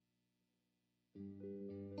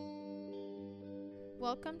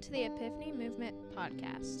Welcome to the Epiphany Movement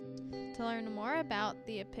podcast. To learn more about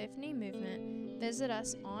the Epiphany Movement, visit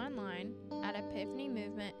us online at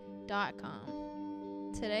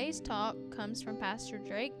epiphanymovement.com. Today's talk comes from Pastor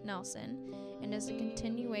Drake Nelson and is a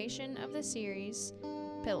continuation of the series,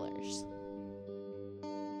 Pillars.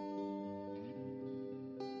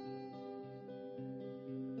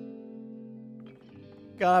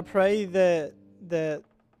 God, I pray that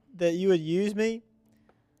you would use me.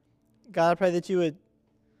 God, I pray that you would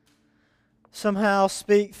somehow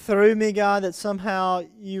speak through me, God, that somehow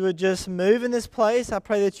you would just move in this place. I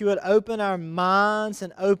pray that you would open our minds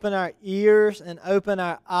and open our ears and open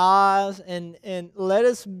our eyes and let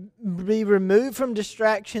us be removed from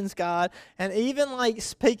distractions, God. And even like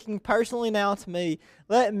speaking personally now to me,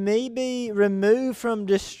 let me be removed from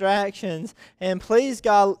distractions. And please,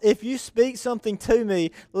 God, if you speak something to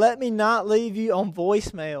me, let me not leave you on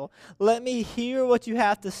voicemail. Let me hear what you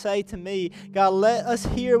have to say to me. God, let us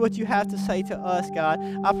hear what you have to say to us, God.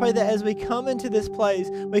 I pray that as we come into this place,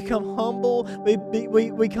 we come humble,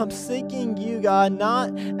 we come seeking you, God,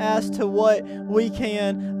 not as to what we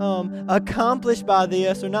can accomplish by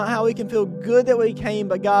this or not how we can feel good that we came,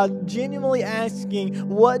 but God, genuinely asking,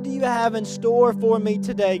 what do you have in store for me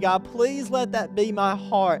today, God? Please let that be my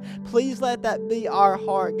heart. Please let that be our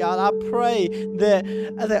heart, God. I pray that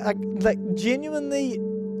genuinely,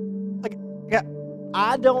 God,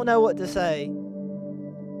 I don't know what to say.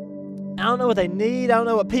 I don't know what they need. I don't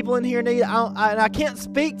know what people in here need. I can't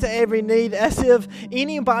speak to every need as if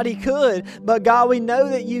anybody could. But God, we know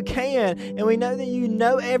that you can. And we know that you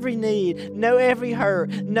know every need, know every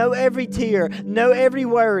hurt, know every tear, know every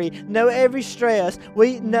worry, know every stress.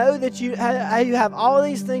 We know that you have all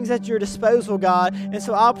these things at your disposal, God. And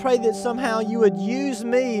so I pray that somehow you would use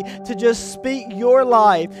me to just speak your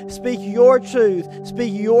life, speak your truth,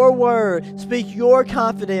 speak your word, speak your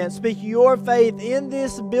confidence, speak your faith in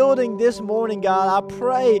this building this morning, God. I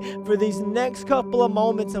pray for these next couple of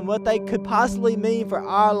moments and what they could possibly mean for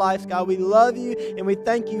our lives, God. We love you and we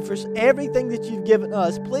thank you for everything that you've given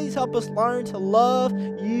us. Please help us learn to love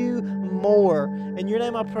you more. In your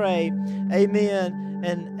name I pray. Amen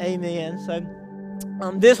and amen. So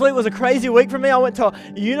this week was a crazy week for me. I went to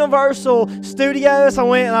Universal Studios.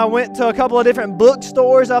 I went to a couple of different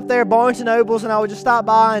bookstores up there, Barnes & Nobles, and I would just stop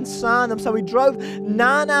by and sign them. So we drove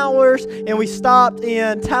 9 hours, and we stopped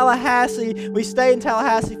in Tallahassee. We stayed in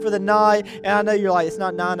Tallahassee for the night, and I know you're like, it's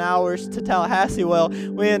not 9 hours to Tallahassee. Well,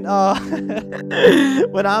 when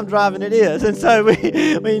when I'm driving, it is. And so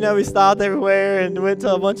we stopped everywhere and went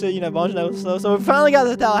to a bunch of Barnes & Nobles stuff. So we finally got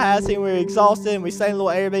to Tallahassee, and we were exhausted, and we stayed in a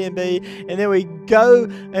little Airbnb, and then we go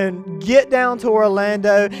and get down to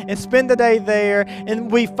Orlando and spend the day there. And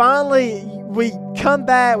we come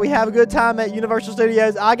back. We have a good time at Universal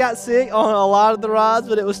Studios. I got sick on a lot of the rides,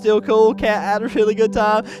 but it was still cool. Kat had a really good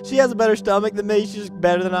time. She has a better stomach than me. She's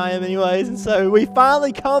better than I am anyways. And so we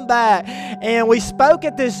finally come back and we spoke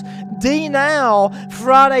at this D Now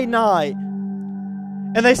Friday night.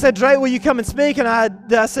 And they said, Drake, will you come and speak? And I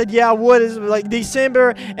said, yeah, I would. It was like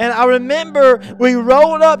December. And I remember we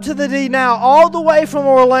rolled up to the D Now all the way from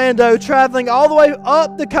Orlando, traveling all the way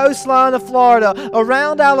up the coastline of Florida,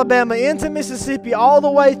 around Alabama, into Mississippi, all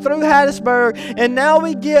the way through Hattiesburg. And now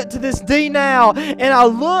we get to this D Now. And I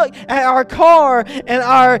look at our car and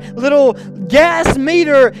our little gas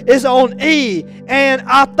meter is on E. And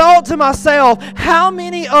I thought to myself, how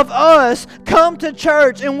many of us come to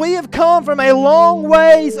church and we have come from a long way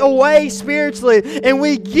away spiritually, and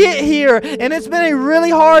we get here and it's been a really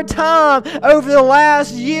hard time over the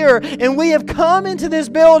last year, and we have come into this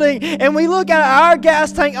building and we look at our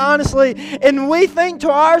gas tank honestly and we think to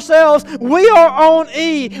ourselves, we are on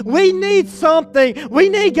E. We need something. We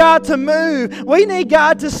need God to move. We need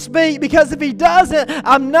God to speak, because if He doesn't,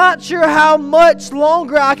 I'm not sure how much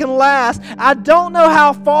longer I can last. I don't know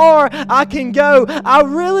how far I can go. I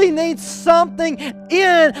really need something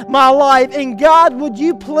in my life, and God, would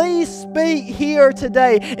you please speak here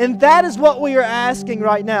today? And that is what we are asking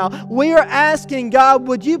right now. We are asking, God,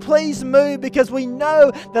 would you please move, because we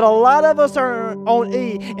know that a lot of us are on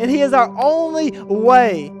E, and He is our only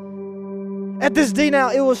way. At this D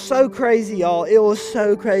Now, it was so crazy, y'all. It was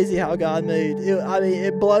so crazy how God moved.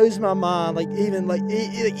 It blows my mind.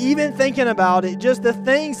 Even thinking about it, just the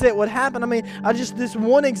things that would happen. This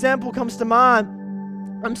one example comes to mind.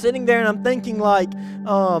 I'm sitting there and I'm thinking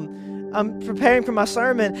I'm preparing for my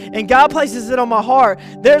sermon, and God places it on my heart.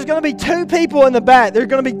 There's going to be 2 people in the back. There's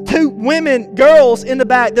going to be 2 women, girls in the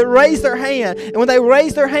back that raise their hand. And when they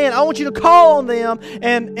raise their hand, I want you to call on them,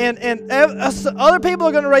 and other people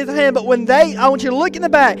are going to raise their hand, but I want you to look in the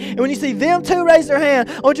back, and when you see them 2 raise their hand,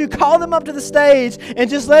 I want you to call them up to the stage and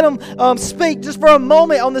just let them speak just for a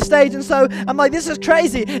moment on the stage. And so I'm like, this is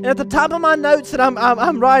crazy. And at the top of my notes that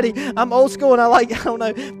I'm writing, I'm old school, and I don't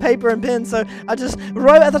know, paper and pen, so I just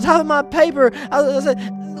wrote at the top of my paper, I said,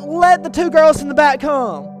 let the 2 girls in the back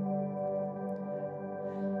come.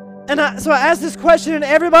 And so I asked this question, and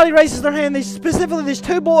everybody raises their hand. Specifically, these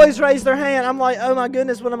 2 boys raised their hand. I'm like, oh my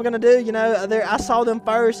goodness, what am I going to do? I saw them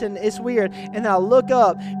first, and it's weird. And I look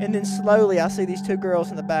up, and then slowly I see these 2 girls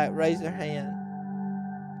in the back raise their hand.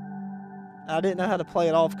 I didn't know how to play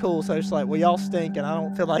it off cool, so it's like, well, y'all stink, and I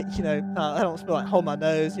don't feel like, I don't feel like hold my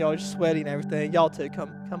nose. Y'all are just sweaty and everything. Y'all 2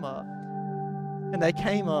 come up. And they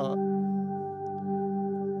came up.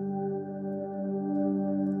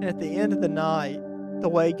 And at the end of the night, the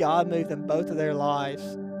way God moved in both of their lives,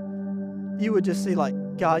 you would just see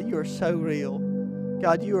God, you are so real.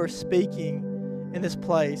 God, you are speaking in this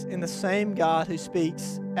place. And the same God who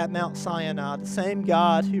speaks at Mount Sinai, the same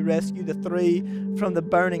God who rescued the 3 from the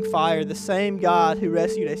burning fire, the same God who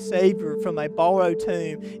rescued a Savior from a borrowed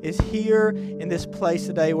tomb is here in this place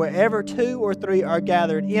today. Wherever 2 or 3 are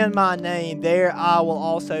gathered in my name, there I will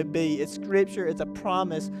also be. It's Scripture. It's a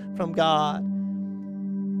promise from God.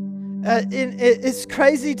 It's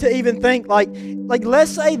crazy to even think, let's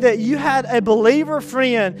say that you had a believer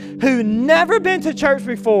friend who never been to church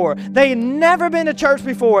before. They never been to church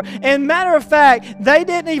before. And matter of fact, they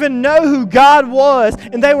didn't even know who God was.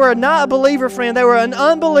 And they were not a believer friend. They were an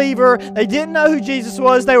unbeliever. They didn't know who Jesus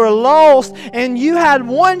was. They were lost. And you had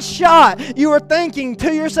one shot. You were thinking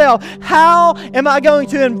to yourself, how am I going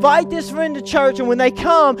to invite this friend to church? And when they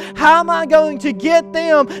come, how am I going to get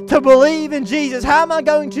them to believe in Jesus? How am I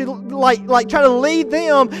going to try to lead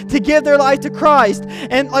them to give their life to Christ?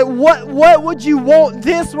 And what would you want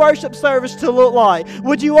this worship service to look like?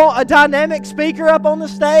 Would you want a dynamic speaker up on the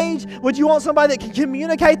stage? Would you want somebody that can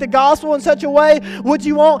communicate the gospel in such a way? Would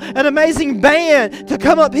you want an amazing band to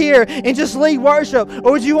come up here and just lead worship?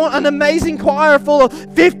 Or would you want an amazing choir full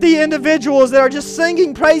of 50 individuals that are just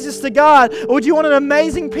singing praises to God? Or would you want an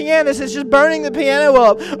amazing pianist that's just burning the piano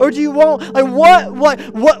up? Or do you want what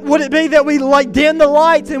would it be that we dim the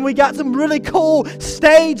lights and we got some really cool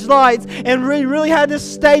stage lights and we really had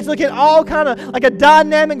this stage looking all kind of like a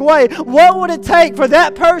dynamic way? What would it take for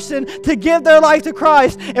that person to give their life to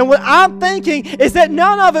Christ? And what I'm thinking is that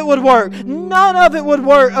none of it would work. None of it would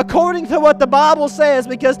work according to what the Bible says,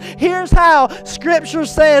 because here's how Scripture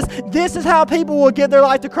says this is how people will give their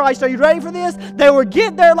life to Christ. Are you ready for this? They will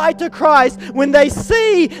give their life to Christ when they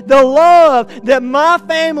see the love that my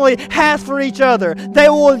family has for each other. They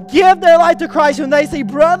will give their life to Christ when they see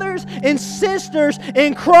brothers and sisters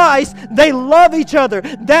in Christ. They love each other.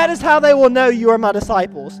 That is how they will know you are my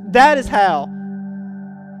disciples. That is how.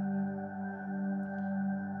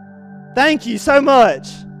 Thank you so much.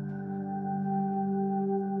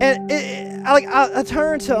 And I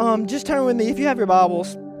turn to just turn with me, if you have your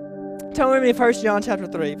Bibles, turn with me to 1 John chapter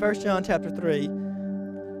 3. 1 John chapter 3.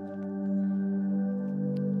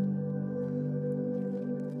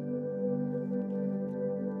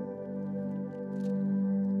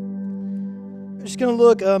 We're just going to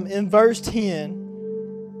look in verse 10.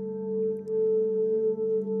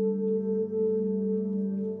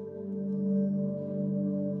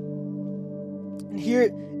 And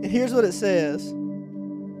here's what it says.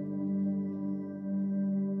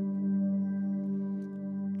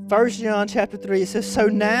 1 John chapter 3, it says, so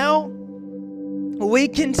now we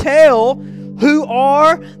can tell who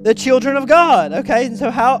are the children of God. Okay, and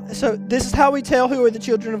so this is how we tell who are the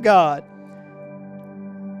children of God.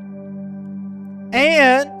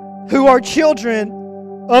 And who are children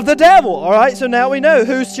of the devil. All right, so now we know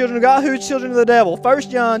who's children of God, who's children of the devil. 1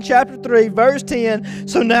 John chapter 3, verse 10.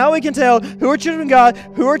 So now we can tell who are children of God,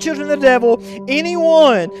 who are children of the devil.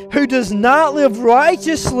 Anyone who does not live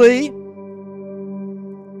righteously.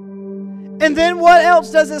 And then what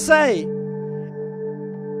else does it say?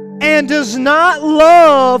 And does not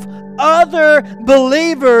love other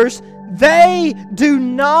believers, they do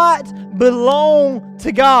not belong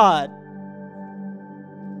to God.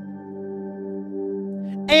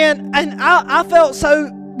 And I felt so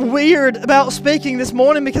weird about speaking this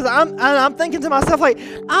morning, because I'm thinking to myself,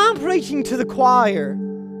 I'm preaching to the choir,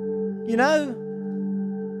 you know?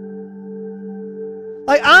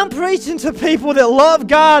 I'm preaching to people that love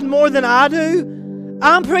God more than I do.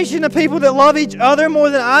 I'm preaching to people that love each other more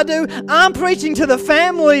than I do. I'm preaching to the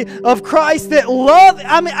family of Christ that love.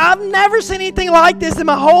 I mean, I've never seen anything like this in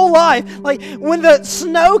my whole life. Like when the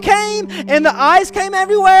snow came and the ice came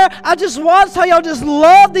everywhere, I just watched how y'all just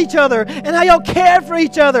loved each other and how y'all cared for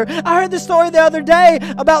each other. I heard this story the other day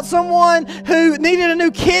about someone who needed a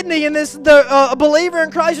new kidney, and a believer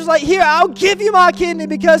in Christ was like, "Here, I'll give you my kidney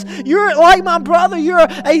because you're like my brother. You're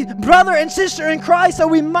a brother and sister in Christ, so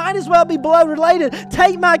we might as well be blood related.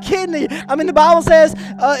 Take my kidney." I mean, the Bible says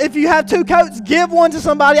if you have 2 coats, give one to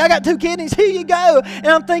somebody. I got 2 kidneys. Here you go. And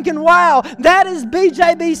I'm thinking, wow, that is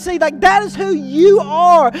BJBC. Like, that is who you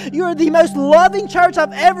are. You are the most loving church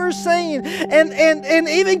I've ever seen. And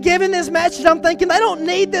even given this message, I'm thinking, they don't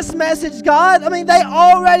need this message, God. I mean, they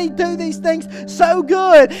already do these things so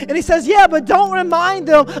good. And he says, yeah, but don't remind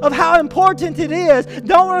them of how important it is.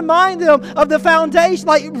 Don't remind them of the foundation.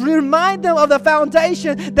 Like, remind them of the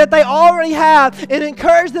foundation that they already have, and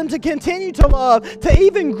encourage them to continue to love, to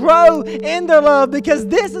even grow in their love, because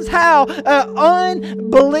this is how an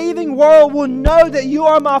unbelieving world will know that you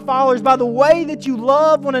are my followers, by the way that you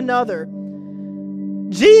love one another.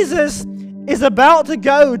 Jesus is about to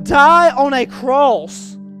go die on a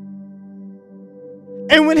cross.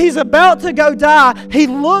 And when he's about to go die, he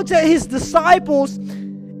looks at his disciples,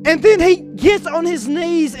 and then he gets on his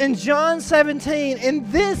knees in John 17. And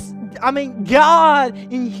God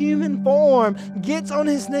in human form gets on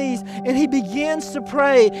his knees and he begins to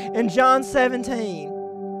pray in John 17.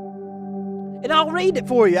 And I'll read it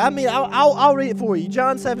for you. I'll read it for you.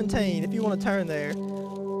 John 17, if you want to turn there.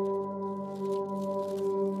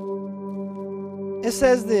 It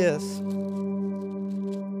says this.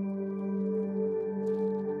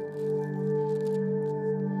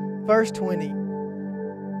 Verse 20.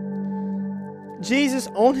 Jesus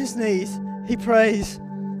on his knees, he prays,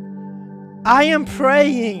 "I am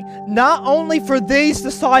praying not only for these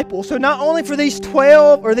disciples," so not only for these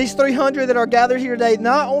 12 or these 300 that are gathered here today,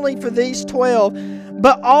 not only for these 12,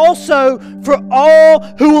 but also for all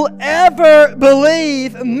who will ever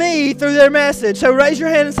believe me through their message. So raise your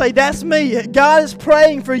hand and say, "That's me." God is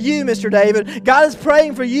praying for you, Mr. David. God is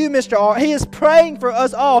praying for you, Mr. Art. He is praying for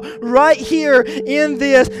us all right here in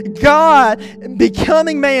this. God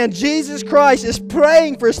becoming man, Jesus Christ, is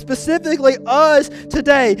praying for specifically us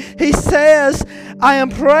today. He says, "I am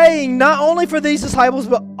praying not only for these disciples,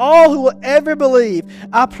 but all who will ever believe.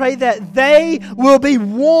 I pray that they will be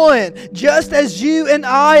one, just as you and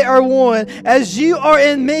I are one, as you are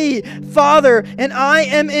in me, Father, and I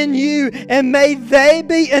am in you, and may they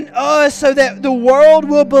be in us, so that the world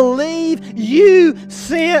will believe you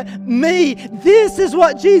sent me." This is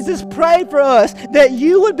what Jesus prayed for us, that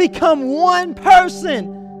you would become one person,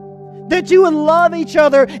 that you would love each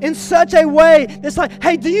other in such a way that's like,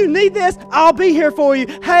 "Hey, do you need this? I'll be here for you."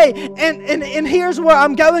 Hey, and here's where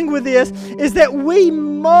I'm going with this, is that we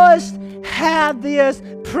must have this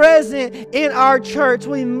present in our church.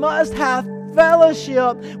 We must have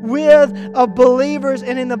fellowship with believers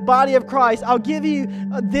and in the body of Christ. I'll give you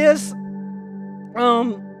this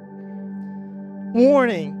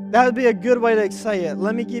warning. That would be a good way to say it.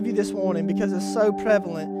 Let me give you this warning because it's so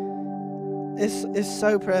prevalent. It's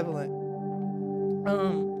so prevalent.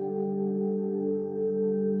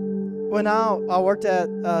 When I worked at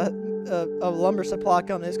a lumber supply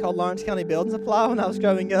company, it's called Lawrence County Building Supply, when I was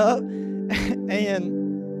growing up,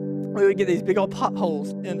 and we would get these big old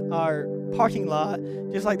potholes in our parking lot,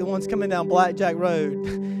 just like the ones coming down Blackjack Road.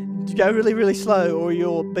 You go really, really slow or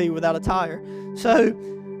you'll be without a tire. So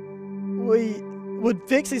we would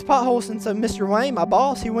fix these potholes, and so Mr. Wayne, my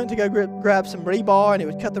boss, he went to go grab some rebar, and he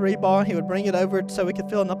would cut the rebar, and he would bring it over so we could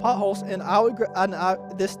fill in the potholes. And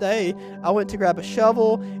this day, I went to grab a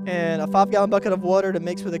shovel and a 5-gallon bucket of water to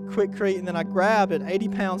mix with a Quikrete, and then I grabbed an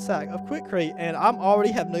 80-pound sack of Quikrete, and I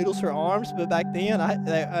already have noodles for arms, but back then,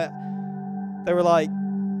 they were like,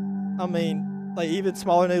 like even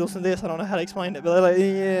smaller noodles than this. I don't know how to explain it, but they're like,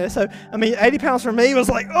 yeah. So, 80 pounds for me was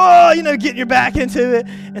like, getting your back into it.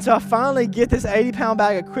 And so I finally get this 80-pound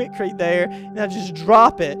bag of Quikrete there, and I just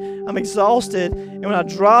drop it. I'm exhausted, and when I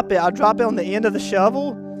drop it on the end of the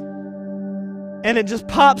shovel, and it just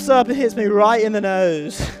pops up and hits me right in the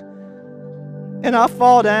nose. And I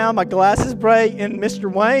fall down, my glasses break, and Mr.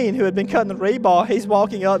 Wayne, who had been cutting the rebar, he's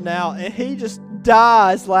walking up now, and he just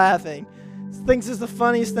dies laughing. Thinks it's the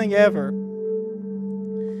funniest thing ever.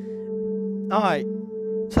 All right,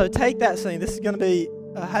 so take that scene. This is going to be,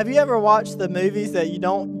 have you ever watched the movies that you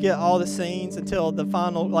don't get all the scenes until the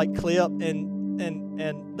final clip,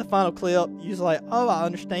 and the final clip, you're like, oh, I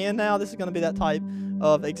understand now. This is going to be that type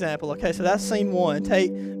of example. Okay, so that's scene one.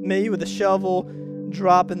 Take me with a shovel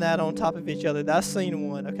dropping that on top of each other. That's scene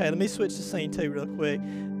 1. Okay, let me switch to scene 2 real quick.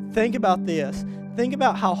 Think about this. Think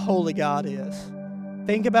about how holy God is.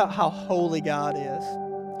 Think about how holy God is.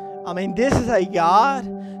 I mean, this is a God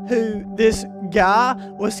who, this guy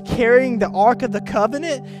was carrying the Ark of the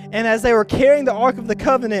Covenant, and as they were carrying the Ark of the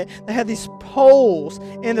Covenant, they had these poles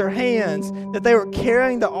in their hands that they were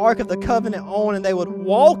carrying the Ark of the Covenant on, and they would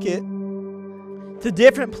walk it to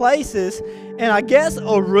different places, and I guess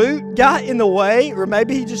a root got in the way, or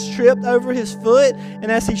maybe he just tripped over his foot,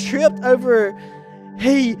 and as he tripped over,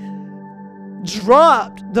 he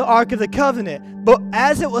dropped the Ark of the Covenant. But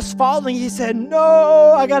as it was falling, he said,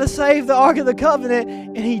 "No, I got to save the Ark of the Covenant."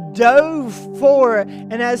 And he dove for it.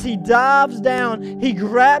 And as he dives down, he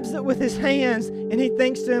grabs it with his hands and he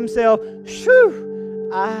thinks to himself, "Shoo,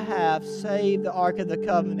 I have saved the Ark of the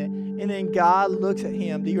Covenant." And then God looks at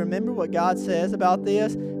him. Do you remember what God says about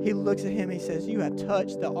this? He looks at him and he says, "You have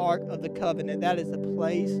touched the Ark of the Covenant. That is the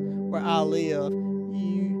place where I live.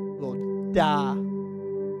 You will die."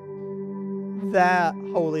 That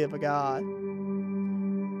holy of a God.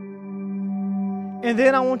 And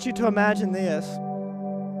then I want you to imagine this.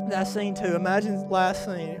 That scene 2. Imagine the last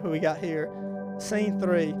scene who we got here. Scene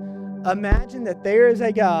 3. Imagine that there is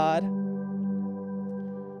a God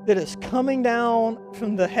that is coming down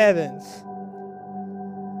from the heavens.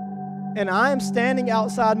 And I am standing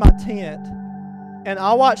outside my tent. And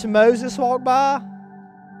I watch Moses walk by.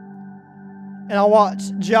 And I watch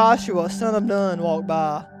Joshua, son of Nun, walk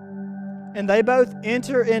by. And they both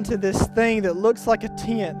enter into this thing that looks like a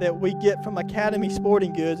tent that we get from Academy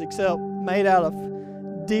Sporting Goods, except made out of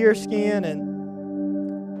deer skin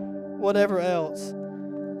and whatever else.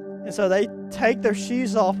 And so they take their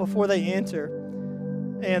shoes off before they enter.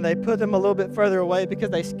 And they put them a little bit further away because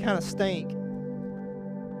they kind of stink.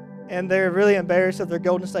 And they're really embarrassed of their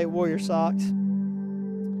Golden State Warrior socks.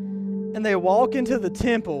 And they walk into the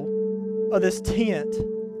temple of this tent.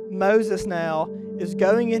 Moses now is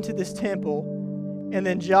going into this temple, and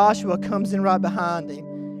then Joshua comes in right behind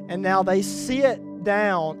him. And now they sit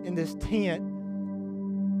down in this tent,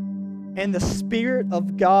 and the Spirit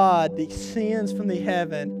of God descends from the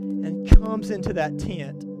heaven and comes into that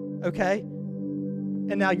tent. Okay?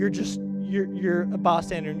 And now you're a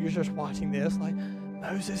bystander, and you're just watching this like,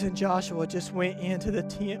 Moses and Joshua just went into the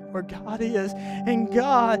tent where God is. And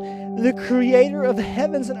God, the creator of the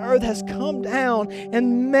heavens and earth, has come down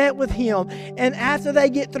and met with him. And after they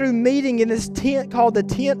get through meeting in this tent called the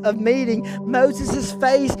Tent of Meeting, Moses'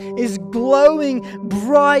 face is glowing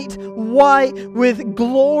bright white with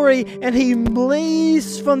glory. And he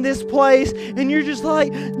leaves from this place. And you're just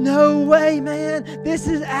like, no way, man. This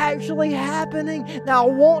is actually happening. Now,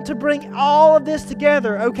 I want to bring all of this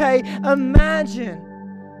together, okay? Imagine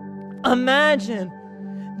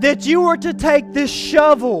that you were to take this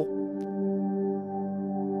shovel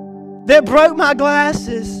that broke my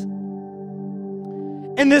glasses,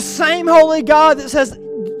 and this same holy God that says,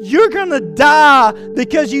 "You're going to die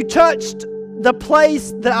because you touched the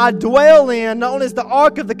place that I dwell in, known as the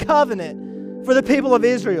Ark of the Covenant for the people of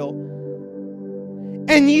Israel."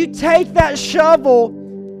 And you take that shovel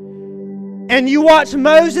and you watch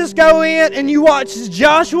Moses go in, and you watch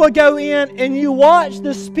Joshua go in, and you watch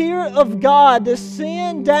the Spirit of God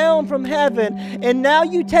descend down from heaven. And now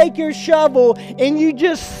you take your shovel and you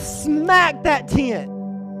just smack that tent.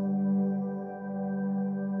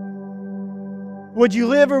 Would you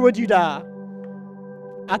live or would you die?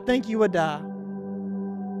 I think you would die.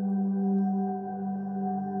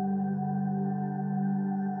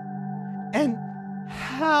 And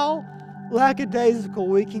how lackadaisical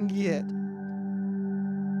we can get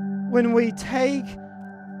when we take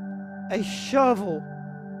a shovel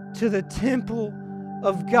to the temple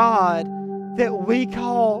of God that we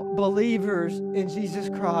call believers in Jesus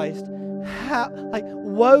Christ.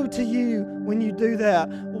 Woe to you when you do that.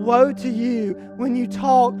 Woe to you when you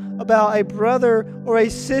talk about a brother or a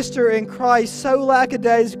sister in Christ so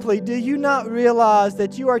lackadaisically. Do you not realize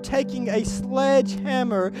that you are taking a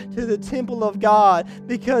sledgehammer to the temple of God?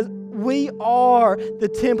 Because we are the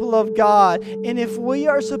temple of God. And if we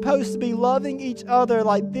are supposed to be loving each other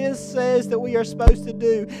like this says that we are supposed to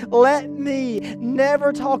do, let me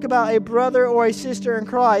never talk about a brother or a sister in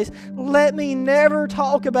Christ. Let me never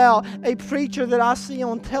talk about a preacher that I see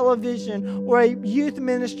on television or a youth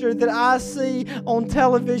minister that I see on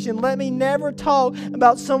television. Let me never talk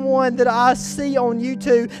about someone that I see on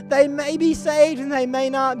YouTube. They may be saved and they may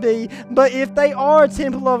not be, but if they are a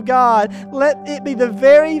temple of God, let it be the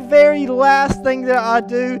very very last thing that I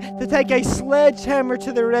do to take a sledgehammer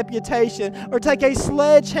to their reputation or take a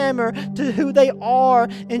sledgehammer to who they are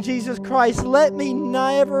in Jesus Christ. Let me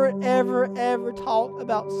never, ever, ever talk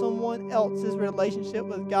about someone else's relationship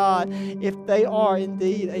with God if they are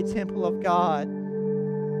indeed a temple of God.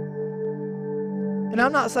 And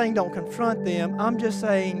I'm not saying don't confront them. I'm just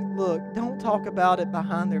saying, look, don't talk about it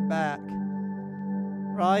behind their back.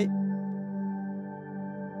 Right?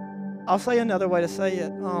 I'll say another way to say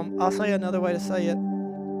it.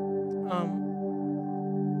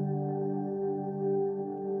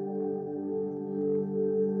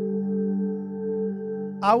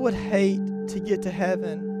 I would hate to get to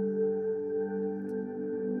heaven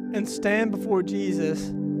and stand before Jesus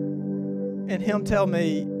and Him tell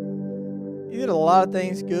me, you did a lot of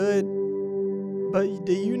things good, but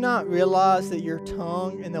do you not realize that your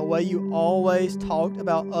tongue and the way you always talked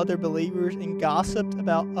about other believers and gossiped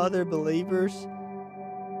about other believers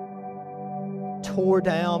tore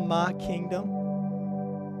down my kingdom?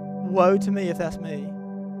 Woe to me if that's me.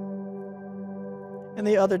 And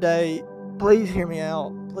the other day, please hear me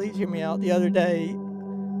out. The other day,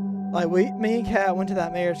 me and Kat went to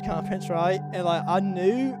that marriage conference, right? And I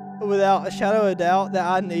knew without a shadow of a doubt that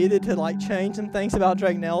I needed to change some things about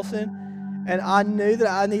Drake Nelson. And I knew that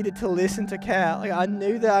I needed to listen to Kat. I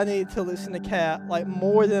knew that I needed to listen to Kat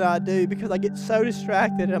more than I do, because I get so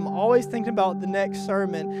distracted and I'm always thinking about the next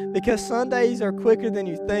sermon, because Sundays are quicker than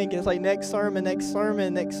you think. It's next sermon. And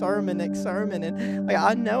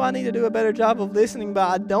I know I need to do a better job of listening, but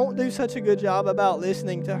I don't do such a good job about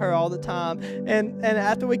listening to her all the time. And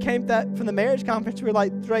after we came from the marriage conference, we were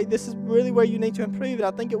like, Drake, this is really where you need to improve, and I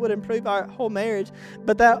think it would improve our whole marriage.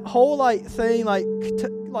 But that whole thing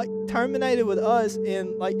terminated with us,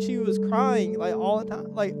 and she was crying all the time,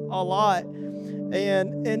 a lot,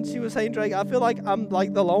 and she was saying, Drake, I feel like I'm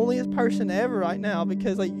the loneliest person ever right now,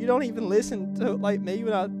 because you don't even listen to me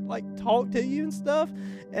when I talk to you and stuff,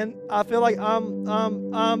 and I feel like I'm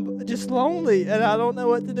just lonely, and I don't know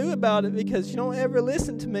what to do about it, because you don't ever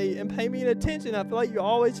listen to me and pay me any attention. I feel like you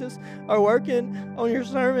always just are working on your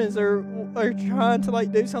sermons or trying to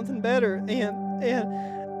do something better,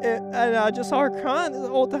 and I just saw her crying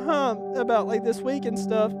all the time about this week and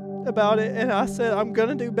stuff about it. And I said, I'm going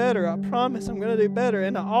to do better. I promise I'm going to do better.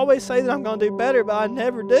 And I always say that I'm going to do better, but I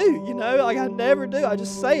never do, I never do. I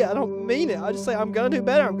just say it. I don't mean it. I just say, I'm going to do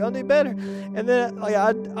better. I'm going to do better. And then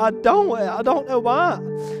I don't know why.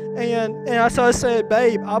 And so I said,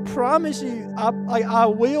 babe, I promise you, I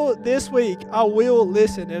will this week, I will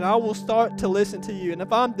listen, and I will start to listen to you. And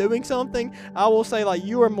if I'm doing something, I will say,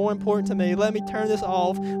 you are more important to me. Let me turn this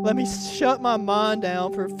off. Let me shut my mind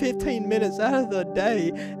down for 15 minutes out of the day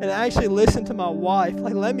and actually listen to my wife.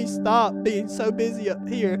 Let me stop being so busy up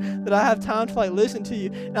here that I have time to listen to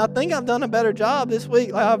you. And I think I've done a better job this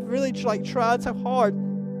week. I've really tried so hard.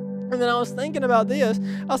 And then I was thinking about this.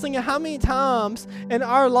 I was thinking, how many times in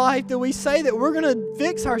our life do we say that we're going to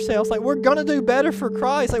fix ourselves? We're going to do better for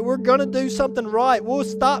Christ. We're going to do something right. We'll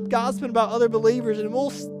stop gossiping about other believers and we'll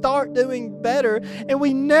start doing better. And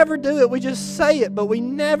we never do it. We just say it, but we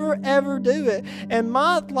never, ever do it. And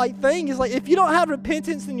my thing is if you don't have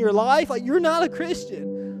repentance in your life, you're not a Christian.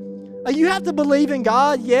 You have to believe in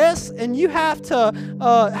God, yes, and you have to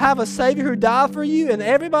have a Savior who died for you, and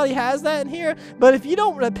everybody has that in here. But if you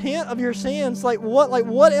don't repent of your sins,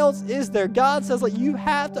 what else is there? God says you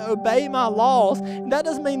have to obey my laws, and that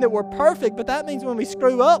doesn't mean that we're perfect, but that means when we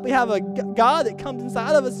screw up, we have a God that comes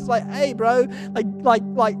inside of us. It's hey, bro,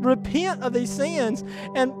 repent of these sins.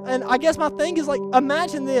 And I guess my thing is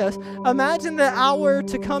imagine this. Imagine that I were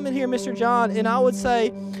to come in here, Mr. John, and I would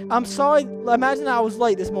say, I'm sorry. Imagine I was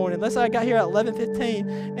late this morning. Let's say I got here at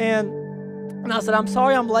 11:15, and I said, I'm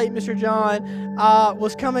sorry I'm late, Mr. John. I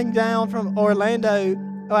was coming down from Orlando.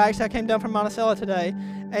 Oh, actually, I came down from Monticello today,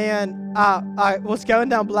 and I was going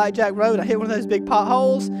down Blackjack Road. I hit one of those big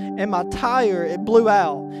potholes, and my tire, it blew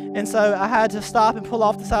out. And so I had to stop and pull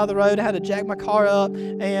off the side of the road. I had to jack my car up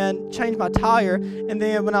and change my tire. And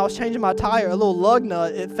then when I was changing my tire, a little lug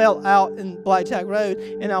nut, it fell out in Blackjack Road.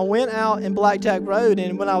 And I went out in Blackjack Road,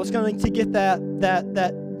 and when I was going to get that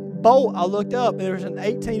bolt, I looked up, and there was an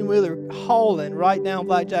 18-wheeler hauling right down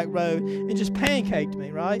Blackjack Road and just pancaked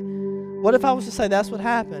me, right? What if I was to say that's what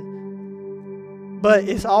happened? But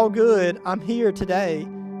it's all good. I'm here today,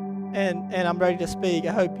 and I'm ready to speak.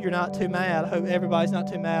 I hope you're not too mad. I hope everybody's not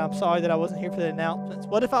too mad. I'm sorry that I wasn't here for the announcements.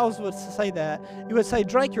 What if I was to say that? You would say,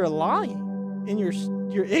 Drake, you're lying, and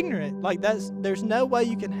you're ignorant. There's no way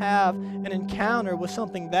you can have an encounter with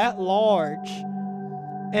something that large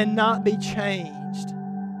and not be changed.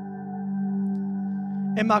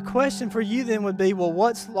 And my question for you then would be, well,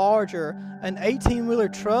 what's larger, an 18-wheeler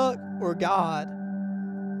truck or God?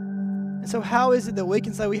 And so how is it that we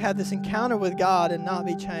can say we have this encounter with God and not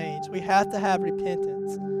be changed? We have to have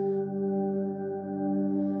repentance.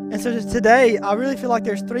 And so today, I really feel like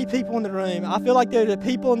there's 3 people in the room. I feel like there are the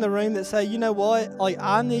people in the room that say, you know what, like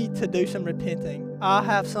I need to do some repenting. I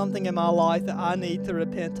have something in my life that I need to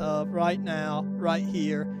repent of right now, right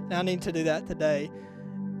here, and I need to do that today.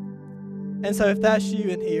 And so if that's you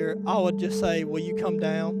in here, I would just say, will you come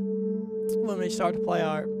down when we start to play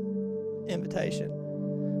our invitation?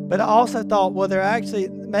 But I also thought, well,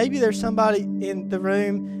 maybe there's somebody in the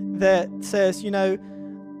room that says, you know,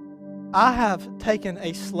 I have taken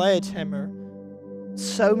a sledgehammer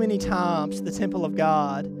so many times to the temple of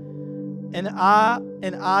God, and I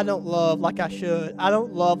don't love like I should. I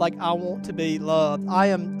don't love like I want to be loved. I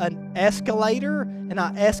am an escalator, and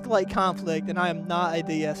I escalate conflict, and I am not a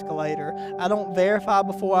de-escalator. I don't verify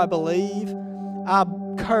before I believe. I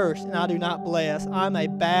curse and I do not bless.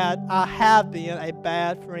 I have been a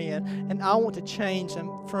bad friend, and I want to change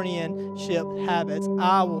some friendship habits.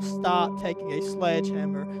 I will stop taking a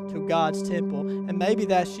sledgehammer to God's temple. And maybe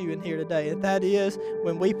that's you in here today. If that is,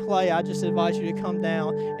 when we play, I just invite you to come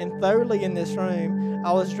down. And thirdly, in this room,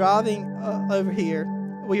 I was driving over here.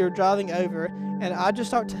 We were driving over, and I just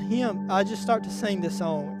start to sing this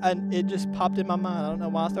song, and it just popped in my mind. I don't know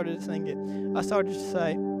why I started to sing it. I started to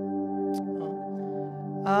say,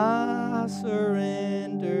 I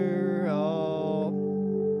surrender all.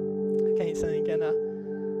 I can't sing, can I?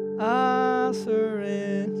 I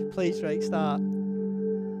surrender. Please, Drake, stop.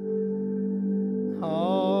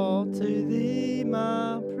 All to thee,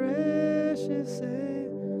 my precious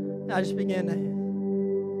Savior. I just began to.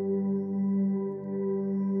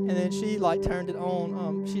 And then she turned it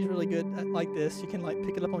on. She's really good at like this. You can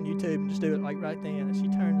pick it up on YouTube and just do it right then. And she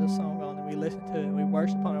turned the song on, and we listened to it, and we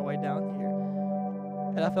worshiped on our way down here.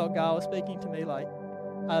 And I felt God was speaking to me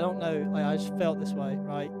I don't know, I just felt this way,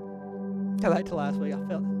 right? Go back to last week, I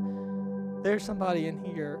felt it. There's somebody in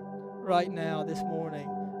here right now this morning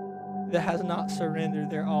that has not surrendered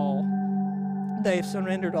their all. They've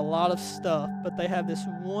surrendered a lot of stuff, but they have this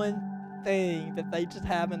one thing that they just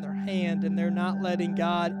have in their hand, and they're not letting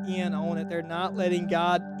God in on it. They're not letting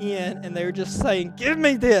God in, and they're just saying, give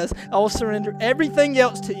me this. I will surrender everything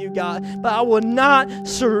else to you, God, but I will not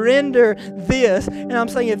surrender this. And I'm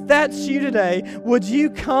saying, if that's you today, would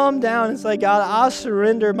you come down and say, God, I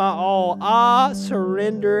surrender my all. I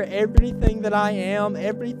surrender everything that I am,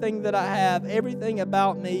 everything that I have, everything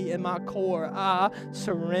about me in my core. I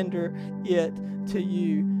surrender it to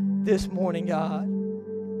you this morning, God.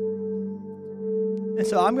 And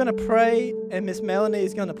so I'm going to pray, and Miss Melanie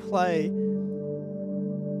is going to play.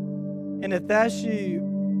 And if that's you,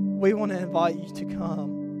 we want to invite you to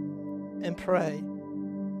come and pray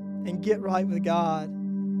and get right with God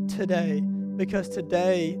today, because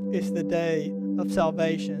today is the day of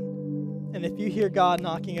salvation. And if you hear God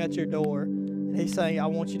knocking at your door, and He's saying, I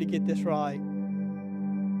want you to get this right,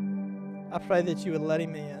 I pray that you would let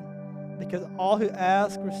Him in. Because all who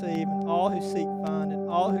ask, receive, and all who seek, find, and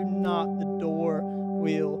all who knock, the door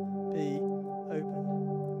will be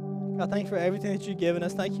opened. God, thank you for everything that you've given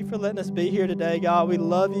us. Thank you for letting us be here today, God. We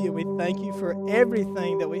love you, and we thank you for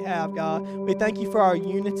everything that we have, God. We thank you for our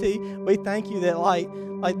unity. We thank you that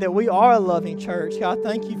that we are a loving church. God,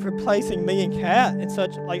 thank you for placing me and Kat in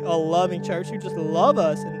such a loving church who just love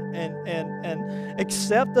us and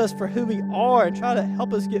accept us for who we are and try to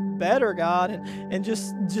help us get better, God, and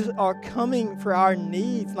just are coming for our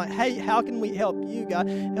needs. Hey, how can we help you, God?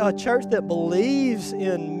 A church that believes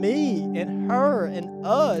in me and her and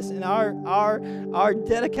us and our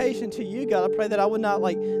dedication to you, God. I pray that I would not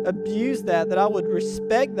abuse that I would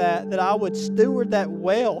respect that I would steward that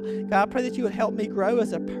well. God, I pray that you would help me grow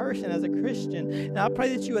as a person, as a Christian. And I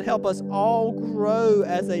pray that you would help us all grow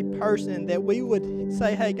as a person, that we would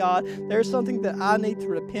say, hey, God, there's something that I need to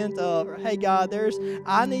repent of, or hey, God,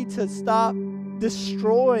 I need to stop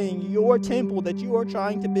destroying your temple that you are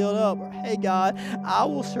trying to build up, or hey, God, I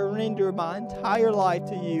will surrender my entire life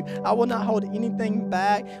to you. I will not hold anything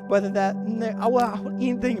back, I will not hold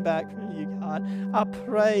anything back from you, God. I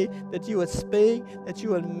pray that you would speak, that you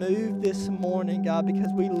would move this morning, God,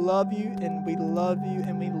 because we love you and we love you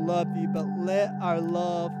and we love you, but let our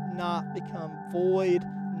love not become void,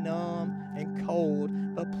 numb, and cold,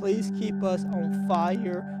 but please keep us on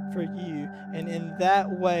fire for you, and in that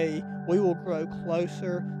way we will grow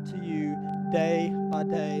closer to you day by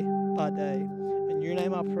day by day. In your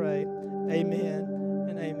name I pray, amen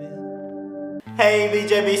and amen. Hey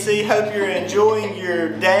BJBC, hope you're enjoying your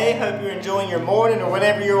day, hope you're enjoying your morning or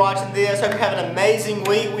whenever you're watching this. Hope you're having an amazing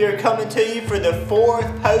week. We are coming to you for the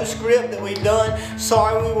 4th postscript that we've done.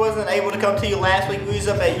 Sorry we wasn't able to come to you last week. We was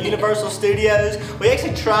up at Universal Studios. We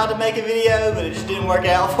actually tried to make a video, but it just didn't work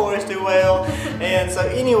out for us too well. And so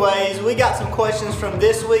anyways, we got some questions from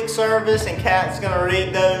this week's service and Kat's going to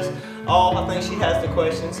read those off. I think she has the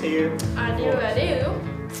questions here. I do.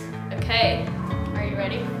 Okay, are you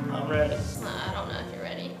ready? I'm ready. I don't know if you're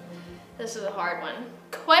ready. This is a hard one.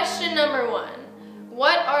 Question number 1.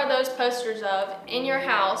 What are those posters of in your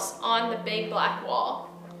house on the big black wall?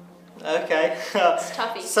 Okay. It's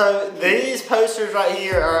toughy. So these posters right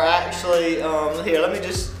here are actually, here,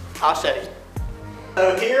 I'll show you.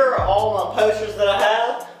 So here are all my posters that I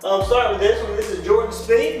have. Starting with this one. This is Jordan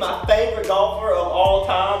Spieth, my favorite golfer of all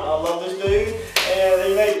time. I love this dude. And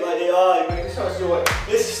he made so much joy.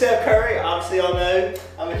 This is Steph Curry. Obviously, y'all know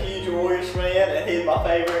I'm a huge Warriors fan, and he's my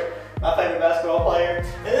favorite basketball player.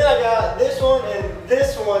 And then I got this one and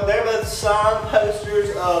this one. They're both signed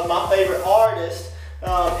posters of my favorite artist,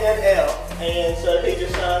 NL. And so he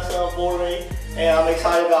just signed some for me, and I'm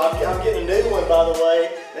excited about it. I'm getting a new one, by the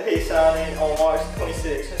way, that he's signing on March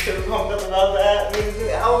 26th. I'm super pumped up about that.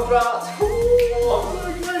 The album drops. I'm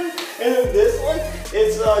so excited. And then this one,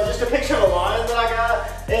 it's just a picture of a lion that I got.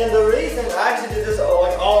 And the reason I actually did this all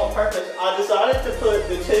on purpose, I decided to put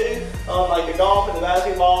the two, like the golf and the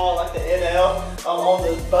basketball, like the NL, on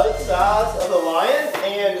both sides of the lion.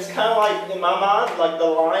 And it's kind of like, in my mind, like the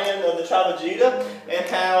lion of the tribe of Judah, and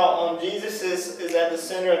how Jesus is at the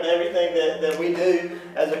center of everything that we do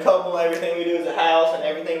as a couple, everything we do as a house, and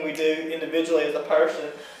everything we do individually as a person.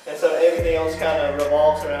 And so everything else kind of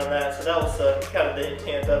revolves around that. So that was kind of the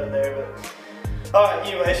intent of it there. But all right,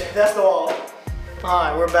 anyways, that's the wall. All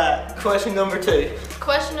right, we're back. Question number 2.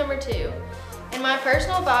 Question number 2. In my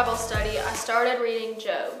personal Bible study, I started reading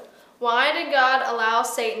Job. Why did God allow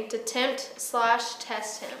Satan to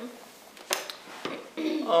tempt/test him?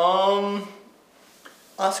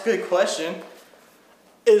 That's a good question.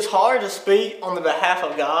 It's hard to speak on the behalf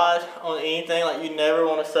of God on anything. Like, you never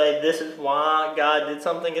want to say this is why God did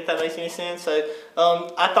something, if that makes any sense. So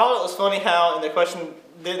I thought it was funny how in the question,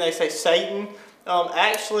 didn't they say Satan?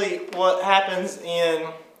 Actually, what happens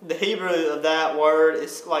in the Hebrew of that word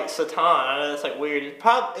is like Satan. I know that's like weird. It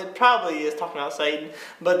probably is talking about Satan,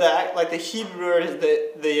 but the Hebrew word is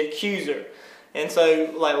the accuser. And so,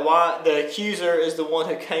 why the accuser is the one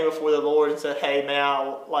who came before the Lord and said, "Hey, may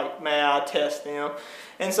I test them?"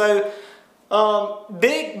 And so,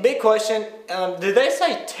 big question. Did they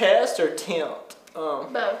say test or tempt?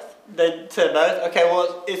 Both. They said both? Okay,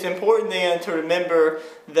 well, it's important then to remember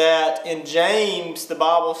that in James, the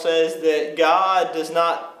Bible says that God does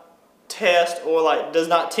not test or does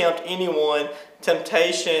not tempt anyone.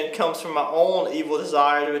 Temptation comes from our own evil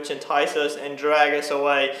desires, which entice us and drag us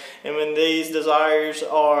away. And when these desires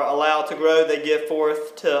are allowed to grow, they give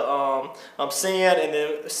forth to sin, and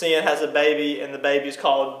then sin has a baby, and the baby is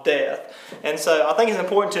called death. And so I think it's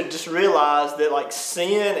important to just realize that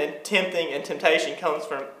sin and temptation comes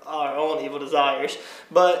from our own evil desires.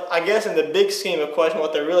 But I guess in the big scheme of question,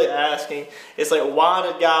 what they're really asking is why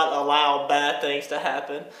did God allow bad things to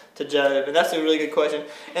happen to Job? And that's a really good question.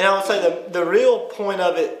 And I would say the real point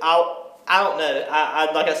of it, I don't know.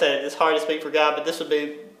 Like I said, it's hard to speak for God, but this would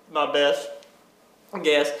be my best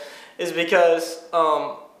guess, is because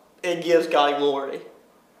it gives God glory.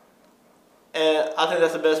 And I think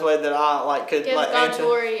that's the best way that I could gives God answer.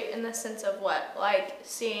 glory in the sense of what?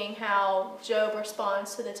 Seeing how Job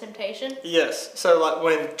responds to the temptation? Yes. So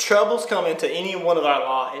when troubles come into any one of our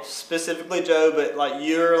lives, specifically Job, but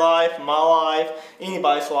your life, my life,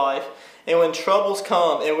 anybody's life, and when troubles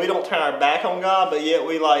come and we don't turn our back on God, but yet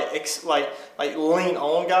we lean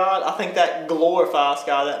on God, I think that glorifies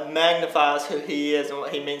God, that magnifies who He is and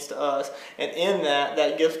what He means to us. And in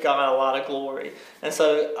that gives God a lot of glory. And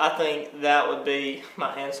so I think that would be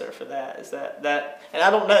my answer for that, is that and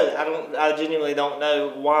I don't know. I genuinely don't know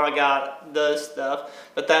why God does stuff,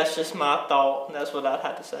 but that's just my thought, and that's what I'd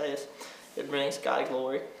have to say, is it brings God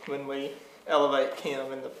glory when we elevate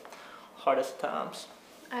Him in the hardest times.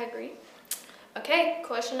 I agree. Okay,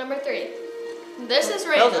 question number 3. This is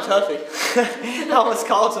random. That was a toughie. I almost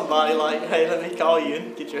called somebody hey, let me call you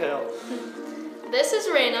and get your help. This is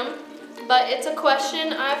random, but it's a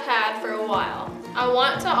question I've had for a while. I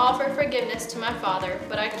want to offer forgiveness to my father,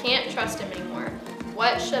 but I can't trust him anymore.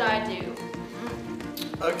 What should I do?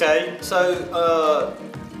 Okay, so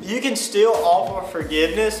you can still offer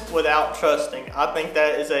forgiveness without trusting. I think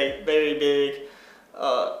that is a very big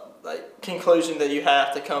like conclusion that you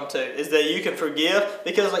have to come to is that you can forgive,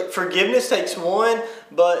 because like forgiveness takes one,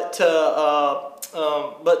 but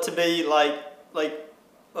to be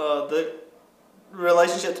the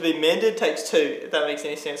relationship to be mended takes two, if that makes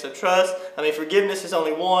any sense. So trust, forgiveness is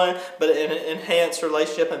only one, but an enhanced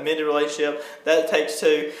relationship, a mended relationship, that takes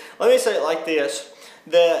two. Let me say it like this,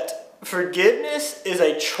 that forgiveness is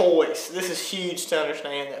a choice. This is huge to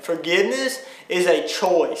understand, that forgiveness is a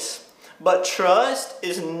choice, but trust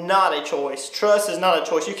is not a choice. Trust is not a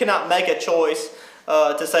choice. You cannot make a choice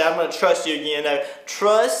to say, I'm going to trust you again. No,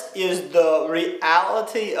 trust is the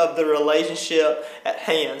reality of the relationship at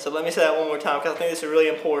hand. So let me say that one more time, because I think this is really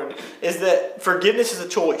important, is that forgiveness is a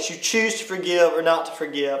choice. You choose to forgive or not to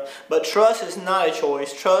forgive. But trust is not a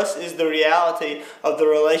choice. Trust is the reality of the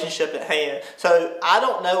relationship at hand. So I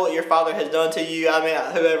don't know what your father has done to you.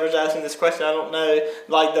 Whoever's asking this question, I don't know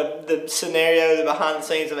like the scenario, the behind the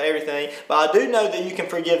scenes of everything. But I do know that you can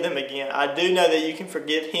forgive them again. I do know that you can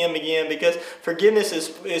forgive him again, because forgiveness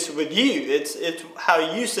is with you. It's how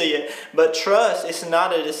you see it. But trust is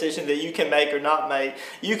not a decision that you can make or not make.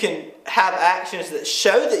 You can have actions that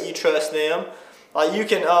show that you trust them. Like you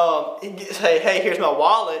can say, hey, here's my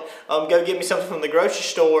wallet. Go get me something from the grocery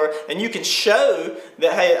store. And you can show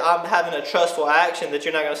that, hey, I'm having a trustful action, that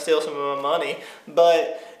you're not going to steal some of my money.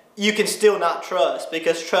 But you can still not trust,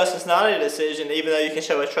 because trust is not a decision, even though you can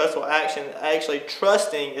show a trustful action. Actually,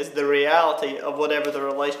 trusting is the reality of whatever the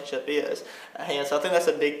relationship is at hand. So I think that's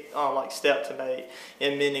a big step to make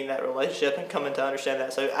in mending that relationship and coming to understand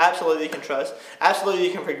that. So absolutely you can trust. Absolutely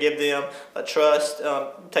you can forgive them, but trust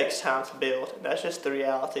takes time to build. And that's just the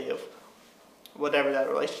reality of whatever that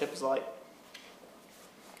relationship is like.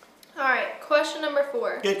 All right, question number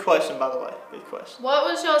 4. Good question, by the way. Good question. What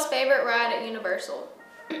was y'all's favorite ride at Universal?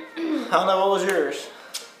 I don't know, what was yours?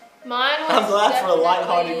 Mine was I'm glad for a definitely-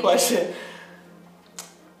 lighthearted question.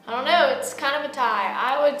 I don't know, it's kind of a tie.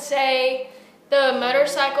 I would say the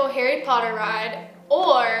motorcycle Harry Potter ride,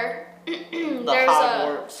 or there's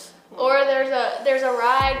a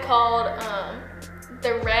ride called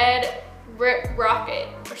the Red Rocket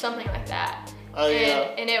or something like that. Oh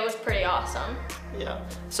yeah. And it was pretty awesome. Yeah.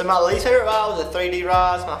 So my least favorite ride was the 3D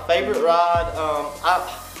rides. My favorite ride,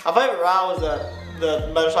 my favorite ride was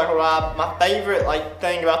the motorcycle ride. My favorite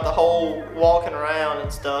thing about the whole walking around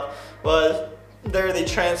and stuff was they're the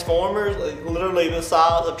Transformers, literally the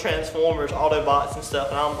size of Transformers, Autobots and stuff.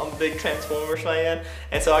 And I'm a big Transformers fan,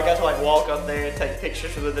 and so I got to walk up there and take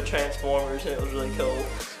pictures with the Transformers, and it was really cool.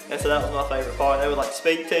 And so that was my favorite part. They would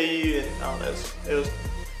speak to you, and I don't know, it was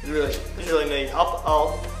really neat.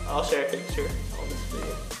 I'll share a picture on this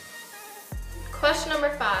video. Question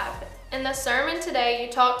number 5. In the sermon today,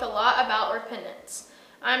 you talked a lot about repentance.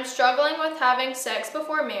 I'm struggling with having sex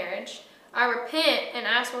before marriage. I repent and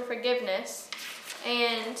ask for forgiveness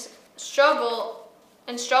and struggle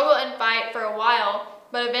and fight for a while,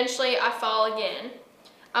 but eventually I fall again.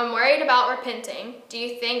 I'm worried about repenting. Do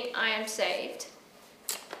you think I am saved?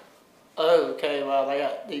 Oh, okay, wow, they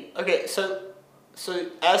got deep. Okay, so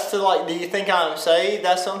as to do you think I'm saved?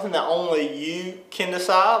 That's something that only you can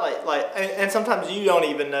decide. And sometimes you don't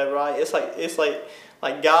even know, right? It's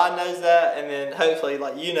like God knows that, and then hopefully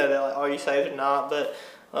you know that, are you saved or not? But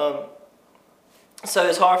so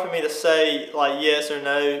it's hard for me to say yes or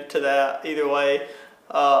no to that either way.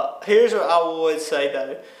 Here's what I would say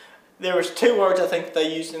though. There was 2 words I think that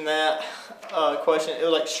they used in that question. It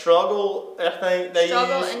was struggle. I think they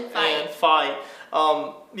Struggle used, and fight.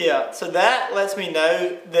 Yeah, so that lets me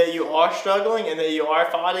know that you are struggling and that you are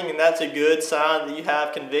fighting, and that's a good sign that you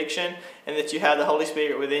have conviction and that you have the Holy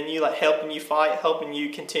Spirit within you, helping you fight, helping you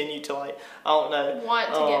continue to I don't know,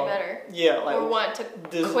 Want to get better. Yeah, or want to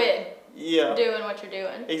quit. Yeah. Doing what you're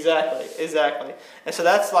doing. Exactly. And so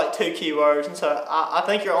that's 2 key words. And so I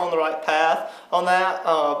think you're on the right path on that.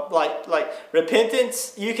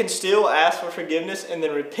 Repentance, you can still ask for forgiveness and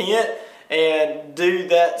then repent and do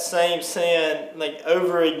that same sin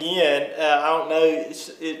over again. I don't know,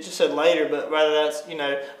 it just said later, but whether that's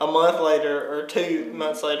a month later or 2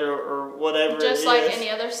 months later or whatever. Just it like is. any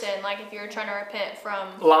other sin, if you're trying to repent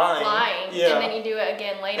from lying, yeah. and then you do it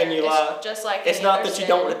again later, and you it's lie. just like it's any not other that sin. you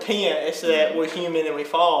don't repent, it's that we're human and we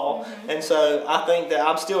fall. And so I think that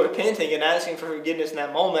I'm still repenting and asking for forgiveness in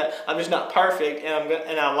that moment. I'm just not perfect,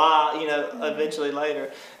 and I lie eventually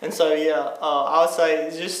later. And so I would say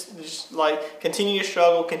just continue to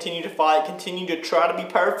struggle, continue to fight, continue to try to be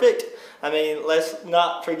perfect. Let's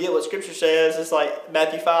not forget what Scripture says. It's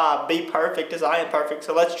Matthew 5, be perfect as I am perfect.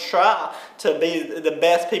 So let's try to be the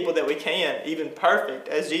best people that we can, even perfect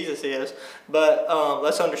as Jesus is. But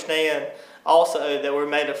let's understand also that we're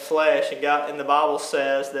made of flesh, and the Bible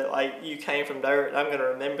says that like you came from dirt, and I'm going to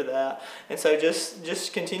remember that. And so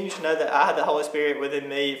just continue to know that I have the Holy Spirit within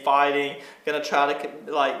me fighting, going to try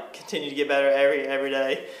to like continue to get better every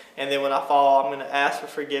day. And then when I fall, I'm going to ask for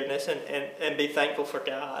forgiveness and be thankful for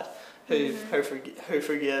God who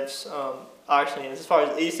forgives our sins as far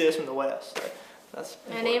as the east is from the west. So that's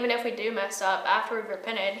important. And even if we do mess up after we've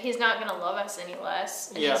repented, He's not going to love us any less.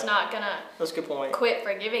 And He's not going that's a good point. quit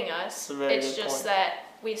forgiving us. It's just point. that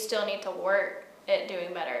we still need to work at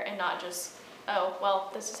doing better and not just, oh,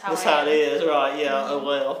 well, this is how That's I am. how it is, right? Yeah, oh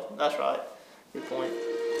well, that's right. Good point.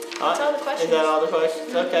 That's all the questions. Is that all the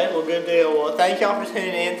questions? Okay, well, good deal. Well, thank y'all for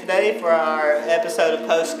tuning in today for our episode of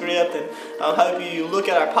Postscript, and I hope you look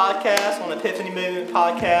at our podcast on Epiphany Movement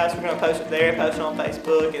Podcast. We're going to post it there, post it on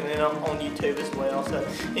Facebook, and then on YouTube as well. So,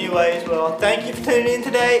 anyways, well, thank you for tuning in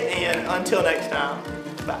today, and until next time,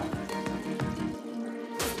 bye.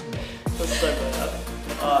 That's so bad.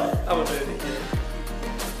 Alright, I'm going to move it here.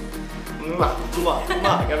 Mwah,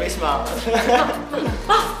 gotta be smiling.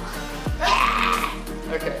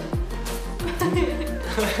 Okay.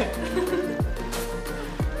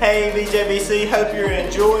 Hey BJBC, hope you're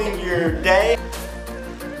enjoying your day.